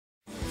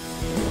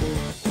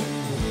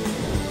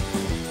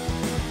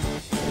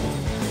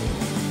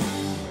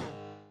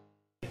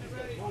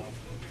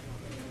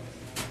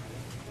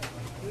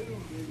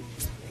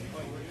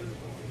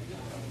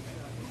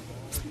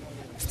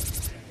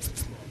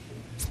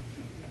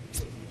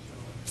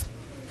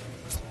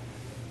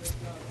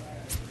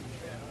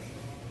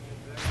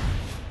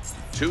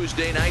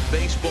Tuesday night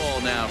baseball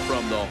now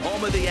from the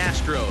home of the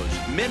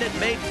Astros, Minute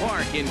Maid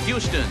Park in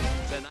Houston.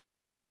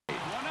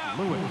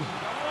 Lewis.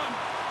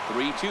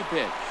 3-2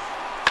 pitch.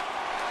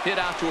 Hit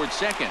out towards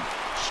second.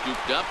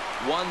 Scooped up.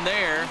 One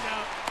there.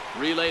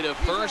 Relay to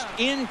first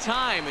in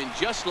time, and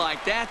just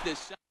like that,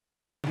 this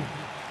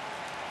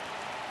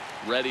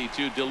ready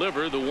to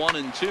deliver the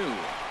 1-2.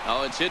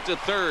 Oh, it's hit to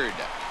third.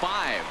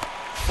 5,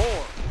 4,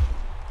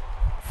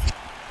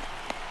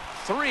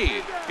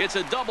 3. It's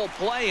a double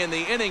play, and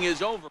the inning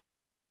is over.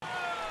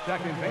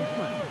 Second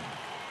baseman,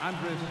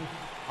 Andres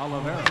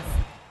Oliveira.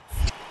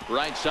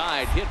 Right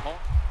side, hit hard.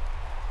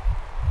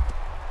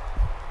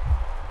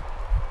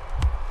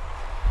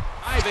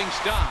 Diving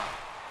stop.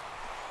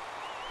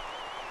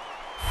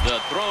 The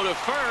throw to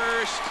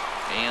first,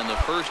 and the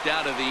first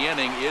out of the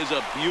inning is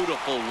a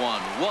beautiful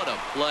one. What a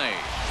play.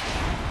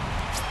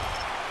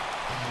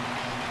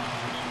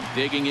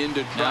 Digging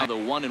into now the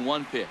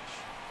 1-1 pitch.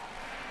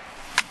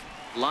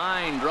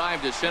 Line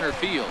drive to center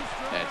field.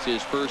 That's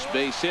his first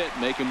base hit,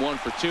 make him 1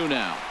 for 2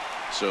 now.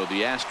 So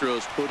the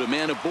Astros put a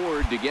man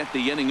aboard to get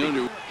the inning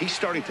under. He's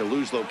starting to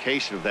lose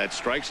location of that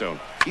strike zone.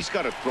 He's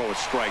got to throw a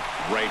strike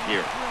right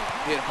here.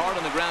 Hit hard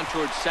on the ground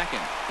towards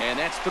second, and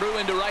that's through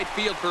into right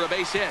field for a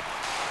base hit.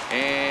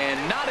 And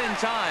not in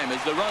time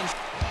as the runs.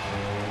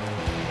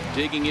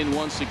 Digging in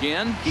once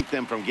again. Keep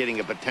them from getting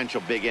a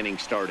potential big inning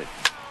started.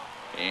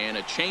 And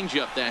a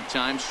changeup that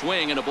time.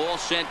 Swing and a ball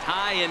sent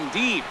high and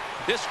deep.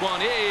 This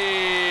one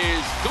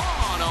is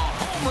gone. A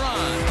home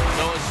run.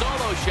 So a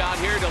solo shot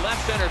here to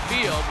left center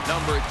field.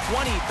 Number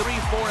 23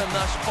 for him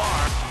thus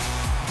far.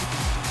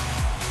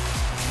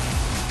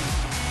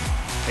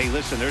 Hey,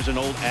 listen, there's an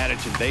old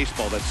adage in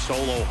baseball that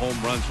solo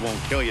home runs won't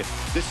kill you.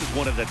 This is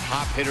one of the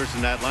top hitters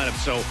in that lineup.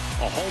 So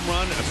a home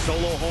run, a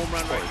solo home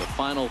run. For the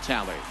final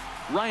tally,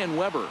 Ryan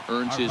Weber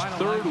earns his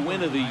 3rd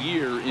win of the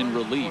year in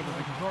relief.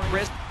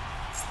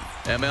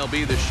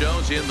 MLB The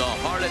Show's in the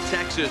heart of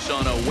Texas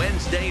on a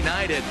Wednesday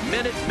night at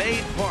Minute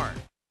Maid Park.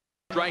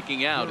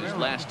 Striking out his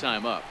last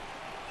time up.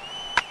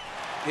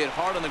 Hit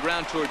hard on the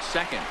ground towards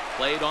second.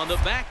 Played on the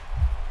back.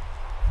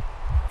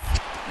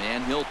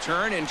 And he'll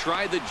turn and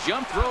try the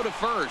jump throw to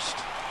first.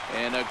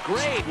 And a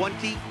great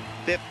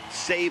 25th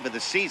save of the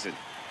season.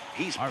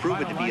 He's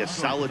proven to be a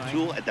solid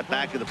tool at the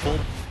back of the bullpen.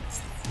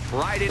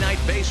 Friday night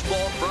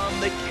baseball from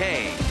the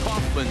K.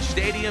 Kauffman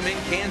Stadium in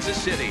Kansas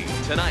City.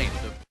 Tonight,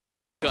 the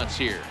cuts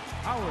here.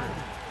 Howard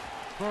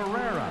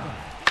Ferreira.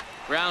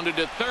 Grounded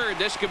to third.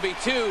 This could be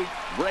 2.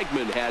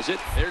 Bregman has it.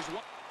 There's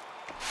 1.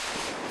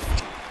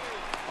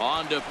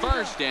 On to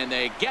first, and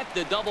they get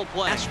the double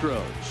play.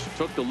 Astros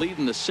took the lead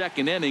in the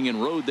 2nd inning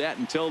and rode that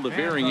until the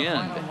very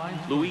end.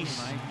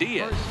 Luis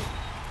Diaz.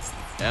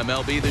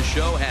 MLB The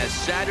Show has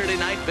Saturday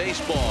night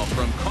baseball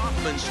from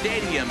Kauffman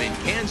Stadium in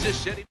Kansas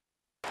City.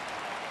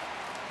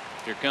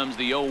 Here comes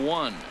the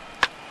 0-1.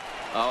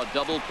 Oh,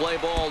 double play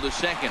ball to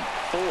second.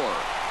 4.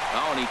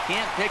 Oh, and he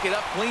can't pick it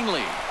up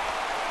cleanly.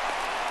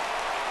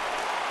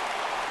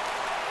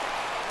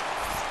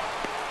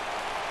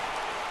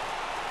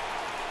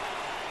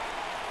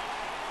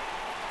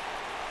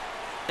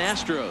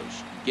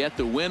 Astros get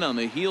the win on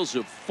the heels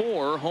of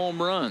 4 home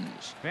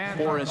runs.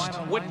 Forrest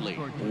Whitley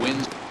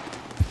wins.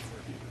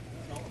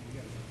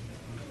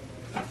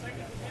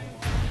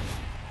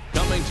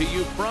 Coming to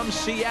you from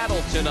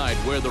Seattle tonight,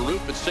 where the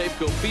roof at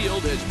Safeco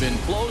Field has been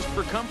closed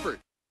for comfort.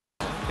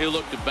 He'll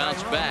look to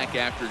bounce back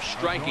after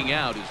striking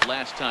out his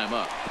last time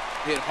up.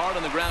 Hit hard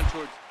on the ground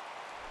towards.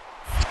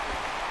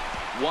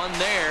 1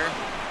 there.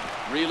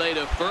 Relay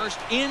to first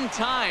in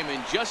time,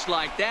 and just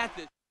like that,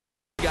 the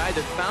guy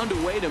that found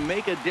a way to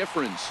make a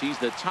difference. He's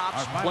the top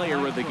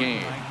player of the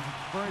game.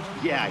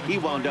 Yeah, he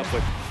wound up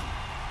with.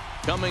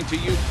 Coming to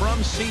you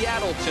from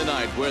Seattle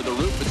tonight, where the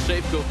roof at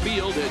Safeco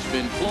Field has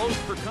been closed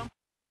for comfort.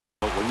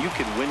 But when you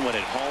can win one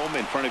at home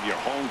in front of your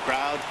home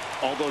crowd,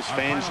 all those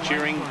fans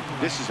cheering,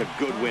 this is a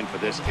good win for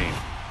this team.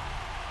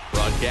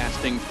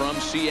 Broadcasting from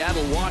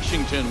Seattle,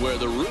 Washington, where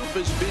the roof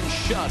has been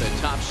shut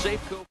atop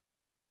Safeco.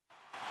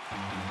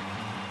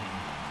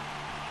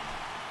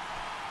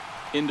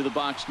 Into the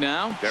box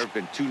now. There have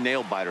been 2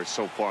 nail-biters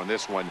so far in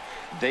this one.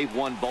 They've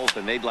won both,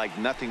 and they'd like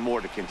nothing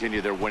more to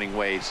continue their winning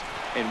ways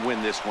and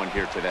win this one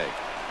here today.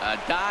 A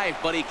dive,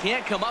 but he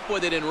can't come up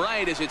with it in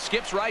right as it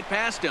skips right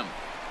past him.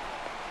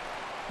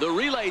 The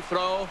relay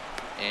throw,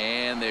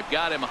 and they've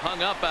got him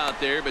hung up out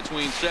there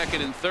between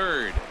second and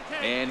third.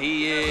 And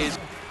he is.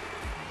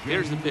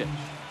 Here's the pitch.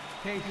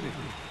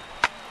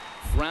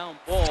 Ground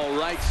ball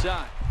right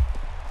side.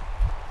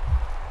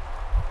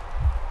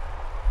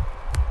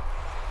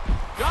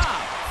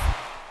 Job.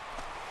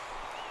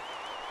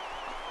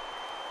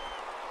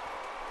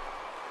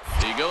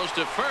 He goes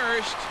to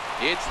first.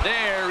 It's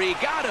there. He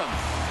got him.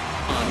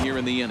 On here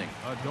in the inning.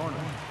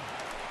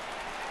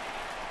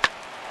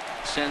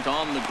 Sent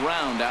on the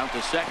ground out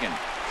to second.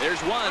 There's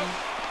 1.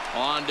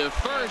 On to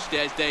first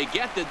as they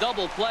get the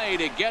double play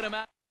to get him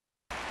out.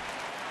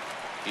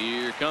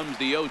 Here comes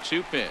the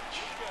 0-2 pitch.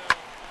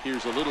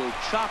 Here's a little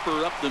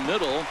chopper up the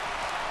middle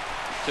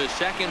to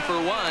second for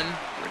 1.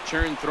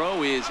 Return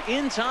throw is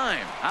in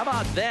time. How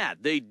about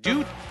that? They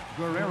do.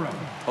 Guerrero.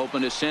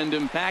 Hoping to send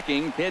him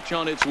packing. Pitch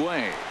on its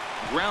way.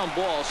 Ground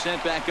ball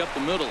sent back up the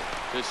middle.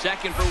 To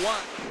second for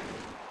one.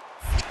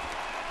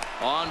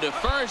 On to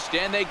first,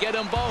 and they get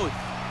them both.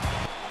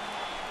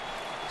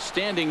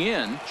 Standing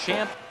in,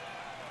 Champ.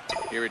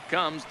 Here it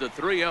comes, the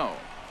 3-0.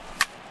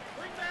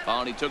 Oh,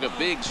 and he took a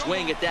big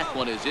swing at that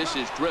one as this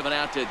is driven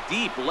out to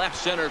deep left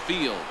center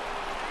field.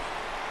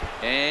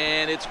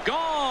 And it's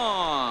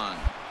gone.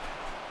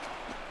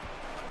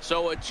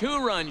 So a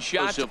 2-run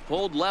shot have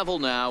pulled level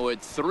now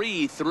at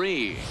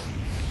 3-3.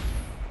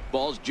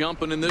 Ball's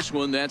jumping in this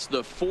one. That's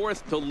the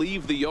 4th to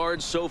leave the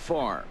yard so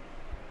far.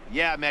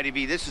 Yeah, Matty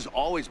V, this has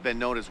always been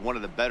known as one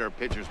of the better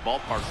pitchers'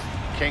 ballparks.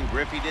 Ken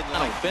Griffey didn't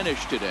like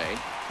finish today.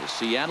 The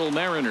Seattle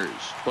Mariners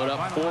put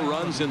up 4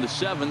 runs in the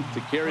 7th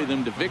to carry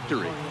them to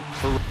victory.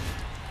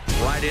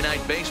 Friday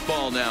night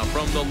baseball now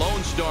from the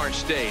Lone Star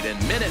State and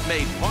Minute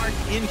Maid Park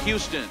in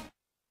Houston.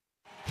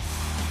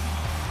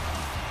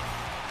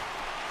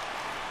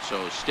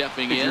 So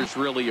stepping in,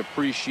 really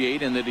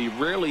appreciate and that he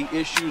rarely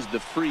issues the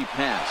free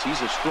pass.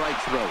 He's a strike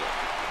thrower.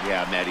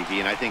 Yeah, Matty V,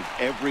 and I think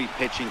every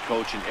pitching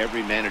coach and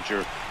every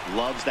manager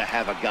loves to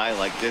have a guy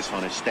like this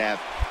on his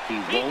staff. He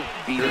won't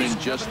be in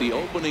just the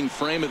opening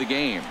frame of the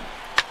game.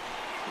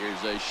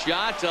 Here's a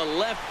shot to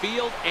left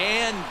field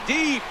and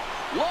deep.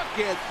 Look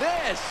at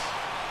this.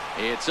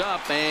 It's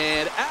up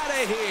and out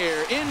of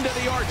here into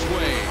the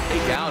archway.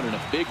 Take out in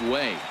a big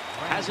way.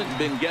 Hasn't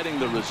been getting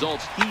the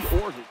results he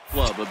or his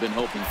club have been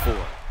hoping for.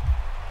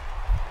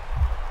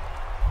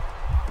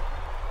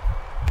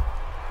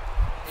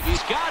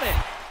 He's got it.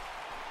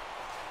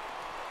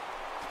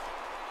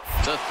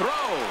 The throw.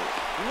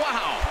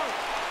 Wow.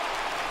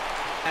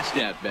 That's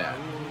that bad.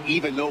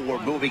 Even though we're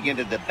moving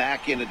into the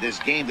back end of this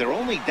game, they're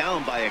only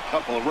down by a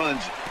couple of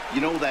runs.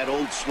 You know that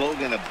old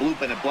slogan, a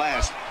bloop and a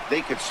blast.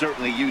 They could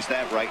certainly use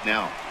that right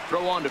now.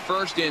 Throw on to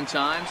first in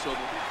time. So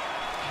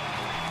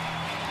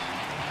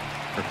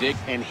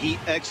and he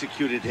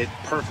executed it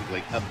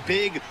perfectly. A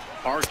big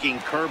arcing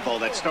curveball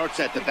that starts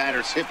at the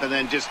batter's hip and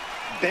then just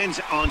bends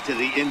onto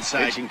the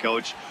inside. Pitching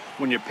coach,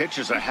 when your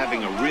pitchers are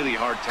having a really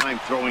hard time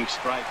throwing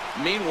strike.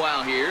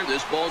 Meanwhile here,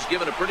 this ball's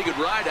given a pretty good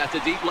ride out to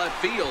deep left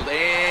field,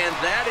 and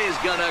that is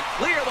going to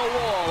clear the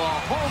wall. A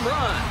home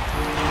run.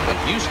 The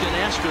Houston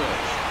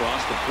Astros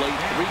crossed the plate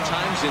 3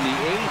 times in the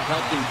 8th,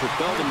 helping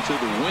propel them to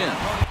the win.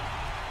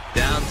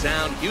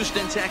 Downtown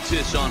Houston,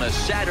 Texas on a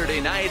Saturday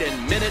night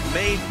in Minute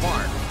Maid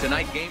Park.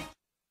 Tonight game.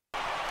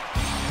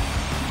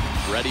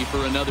 Ready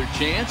for another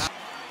chance.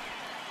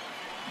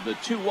 The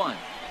 2-1.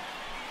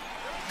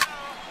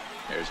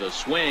 There's a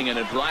swing and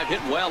a drive hit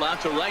well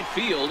out to right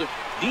field.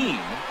 Dean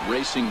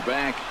racing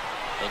back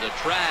to the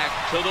track,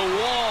 to the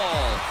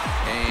wall.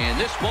 And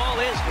this ball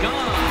is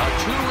gone. A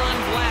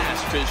 2-run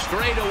blast to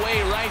straightaway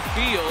right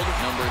field.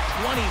 Number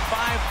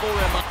 25 for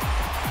him.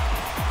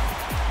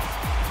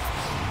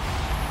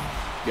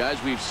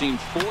 Guys, we've seen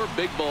 4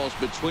 big balls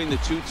between the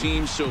 2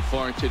 teams so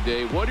far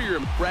today. What are your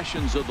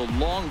impressions of the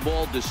long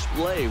ball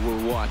display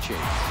we're watching?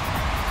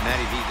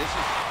 Matty V, this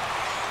is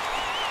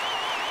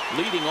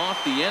leading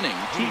off the inning,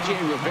 T.J.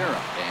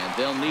 Rivera, and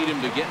they'll need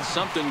him to get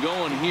something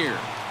going here.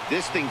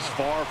 This thing's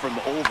far from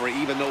over,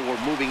 even though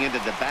we're moving into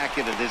the back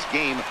end of this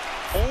game.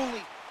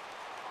 Only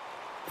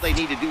they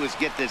need to do is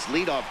get this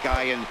leadoff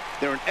guy, and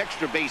they're an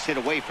extra base hit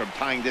away from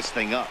tying this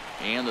thing up.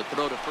 And the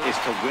throw to first is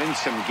to win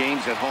some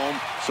games at home.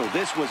 So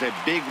this was a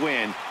big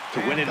win to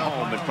win at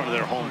home in front of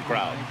their home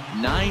crowd.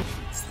 9th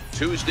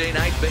Tuesday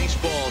night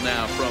baseball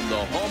now from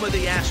the home of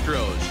the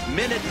Astros,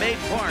 Minute Maid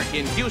Park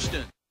in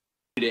Houston.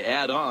 To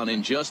add on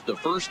in just the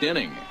first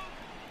inning.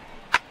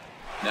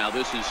 Now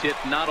this is hit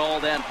not all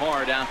that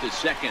hard out to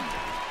second.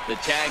 The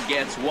tag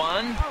gets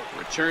one.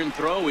 Return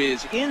throw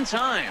is in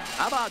time.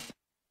 How about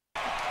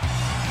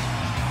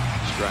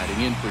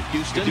striding in for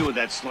Houston? Doing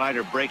that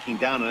slider breaking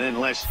down, and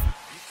unless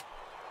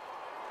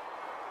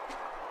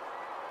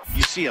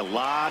you see a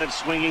lot of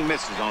swinging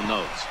misses on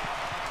those.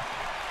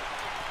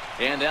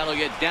 And that'll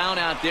get down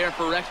out there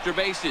for extra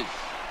bases.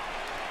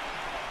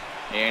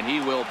 And he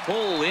will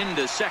pull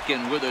into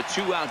second with a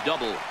 2-out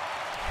double.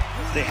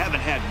 They haven't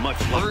had much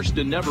luck. First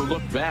and never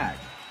look back.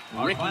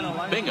 Ricky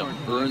Bingham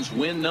earns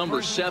win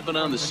number 7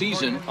 on the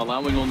season,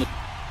 allowing on the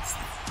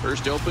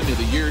first open of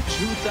the year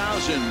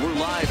 2000. We're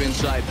live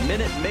inside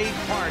Minute Maid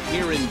Park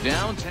here in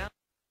downtown.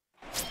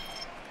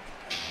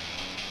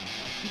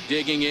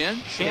 Digging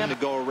in. Champ to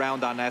go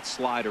around on that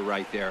slider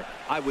right there.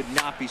 I would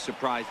not be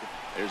surprised.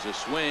 There's a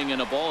swing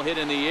and a ball hit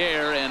in the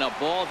air, and a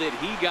ball that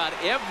he got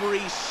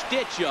every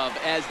stitch of,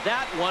 as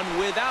that one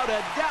without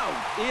a doubt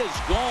is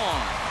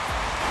gone.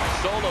 A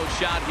solo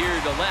shot here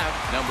to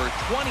left, number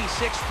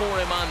 26 for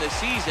him on the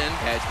season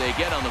as they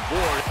get on the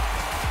board.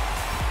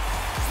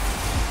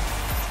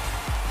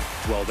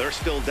 Well, they're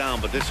still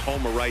down, but this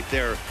homer right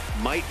there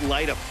might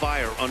light a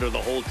fire under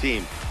the whole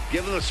team.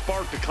 Give them a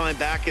spark to climb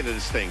back into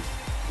this thing.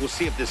 We'll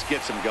see if this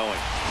gets them going.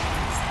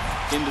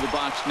 Into the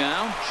box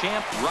now,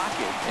 Champ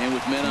Rocket, and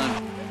with men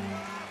on.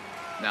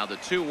 Now the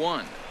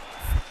 2-1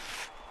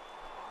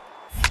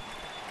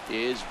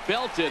 is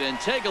belted, and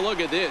take a look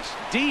at this.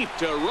 Deep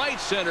to right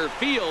center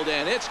field,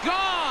 and it's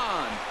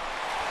gone.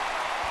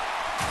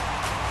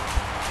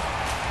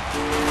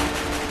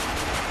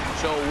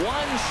 So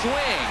one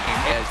swing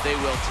as they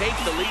will take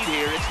the lead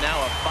here. It's now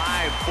a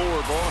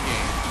 5-4 ball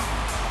game.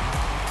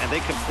 And they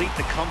complete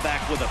the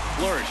comeback with a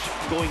flourish,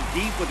 going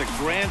deep with a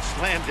grand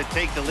slam to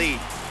take the lead.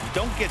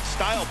 Don't get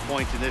style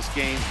points in this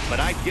game,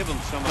 but I'd give them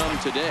some.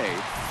 Today,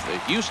 the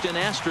Houston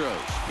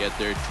Astros get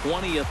their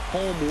 20th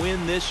home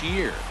win this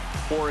year.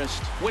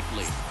 Forrest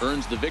Whitley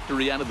earns the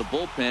victory out of the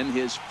bullpen,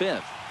 his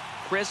 5th.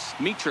 Chris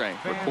Mitre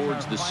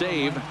records the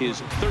save,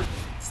 his 3rd.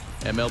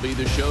 MLB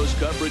The Show's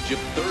coverage of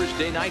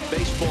Thursday night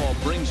baseball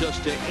brings us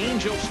to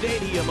Angel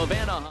Stadium of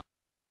Anaheim.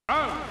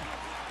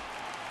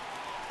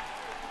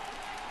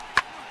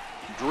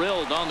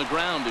 Drilled on the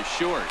ground to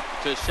short,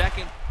 to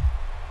second.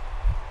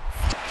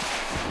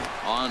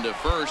 On to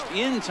first,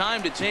 in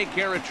time to take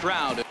care of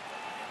Trout.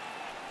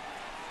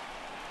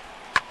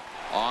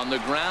 On the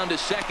ground to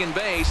second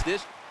base.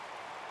 This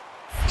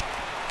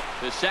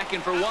to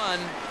second for one.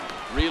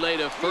 Relay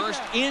to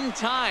first in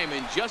time,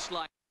 and just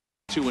like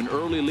to an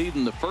early lead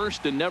in the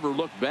first and never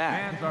looked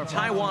back.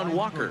 Taijuan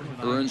Walker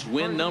earns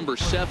win number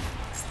 7.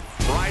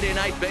 Friday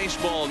night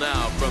baseball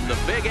now from the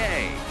Big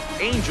A,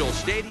 Angel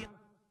Stadium.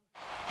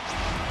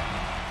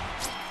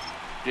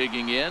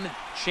 Digging in,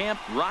 Champ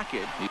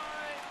Rocket.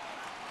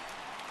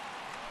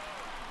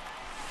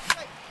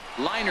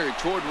 Liner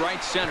toward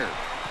right center.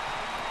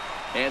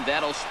 And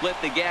that'll split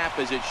the gap,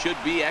 as it should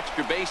be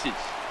extra bases.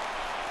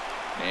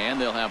 And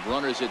they'll have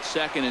runners at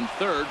second and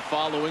third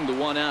following the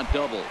one-out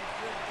double.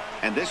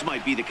 And this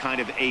might be the kind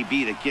of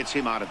AB that gets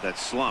him out of that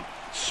slump.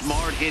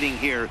 Smart hitting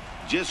here,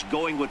 just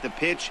going with the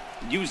pitch,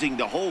 using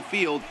the whole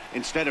field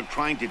instead of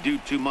trying to do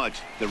too much.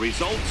 The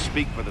results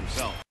speak for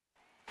themselves.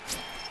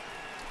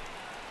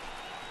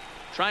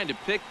 Trying to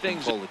pick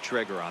things Pull the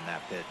trigger on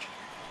that pitch.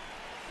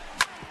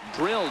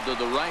 Drilled to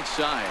the right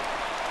side.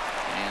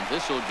 And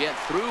this will get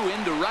through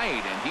into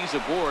right, and he's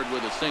aboard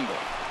with a single.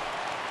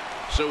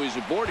 So he's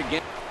aboard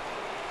again.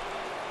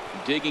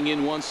 Digging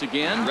in once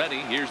again. Ready.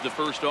 Here's the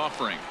first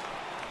offering.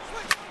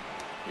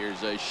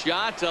 Here's a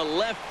shot to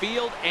left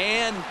field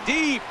and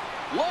deep.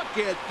 Look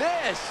at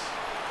this.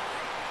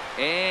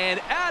 And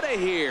out of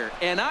here.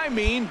 And I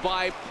mean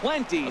by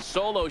plenty. A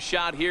solo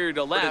shot here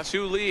to left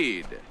to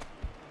lead.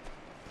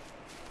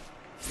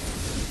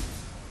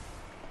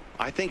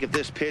 I think if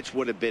this pitch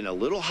would have been a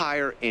little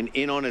higher and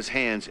in on his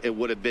hands, it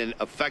would have been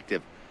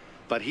effective.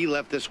 But he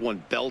left this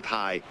one belt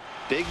high.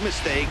 Big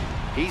mistake.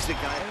 He's the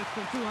guy.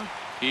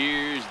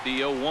 Here's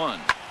the 0-1.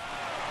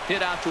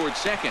 Hit out towards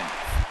second.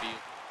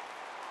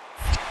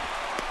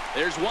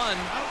 There's one.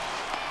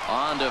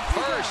 On to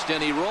first,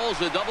 and he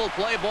rolls a double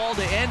play ball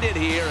to end it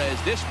here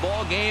as this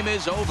ball game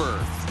is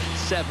over.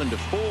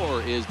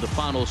 7-4 is the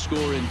final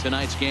score in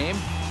tonight's game.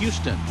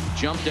 Houston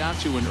jumped out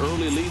to an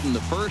early lead in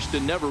the first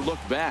and never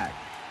looked back.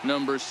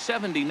 Number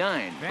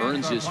 79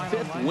 earns his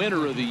 5th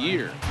winner of the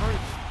year.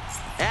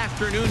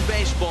 Afternoon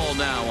baseball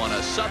now on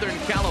a Southern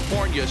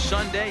California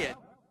Sunday.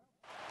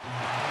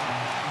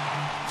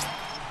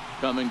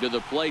 Coming to the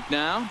plate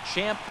now,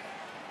 Champ.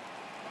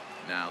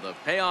 Now the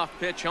payoff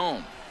pitch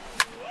home.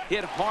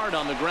 Hit hard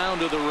on the ground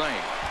to the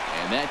right.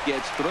 And that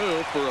gets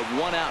through for a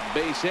one-out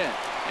base hit.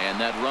 And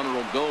that runner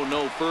will go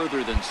no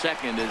further than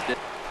second.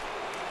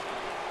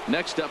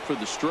 Next up for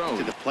the Astros.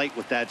 To the plate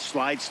with that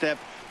slide step.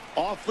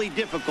 Awfully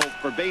difficult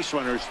for base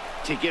runners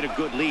to get a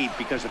good lead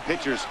because the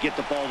pitchers get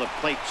the ball to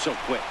plate so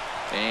quick.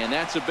 And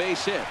that's a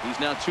base hit. He's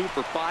now 2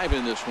 for 5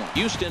 in this one.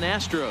 Houston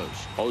Astros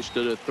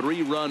posted a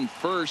 3-run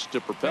first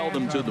to propel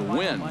them to the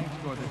win.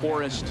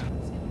 Forrest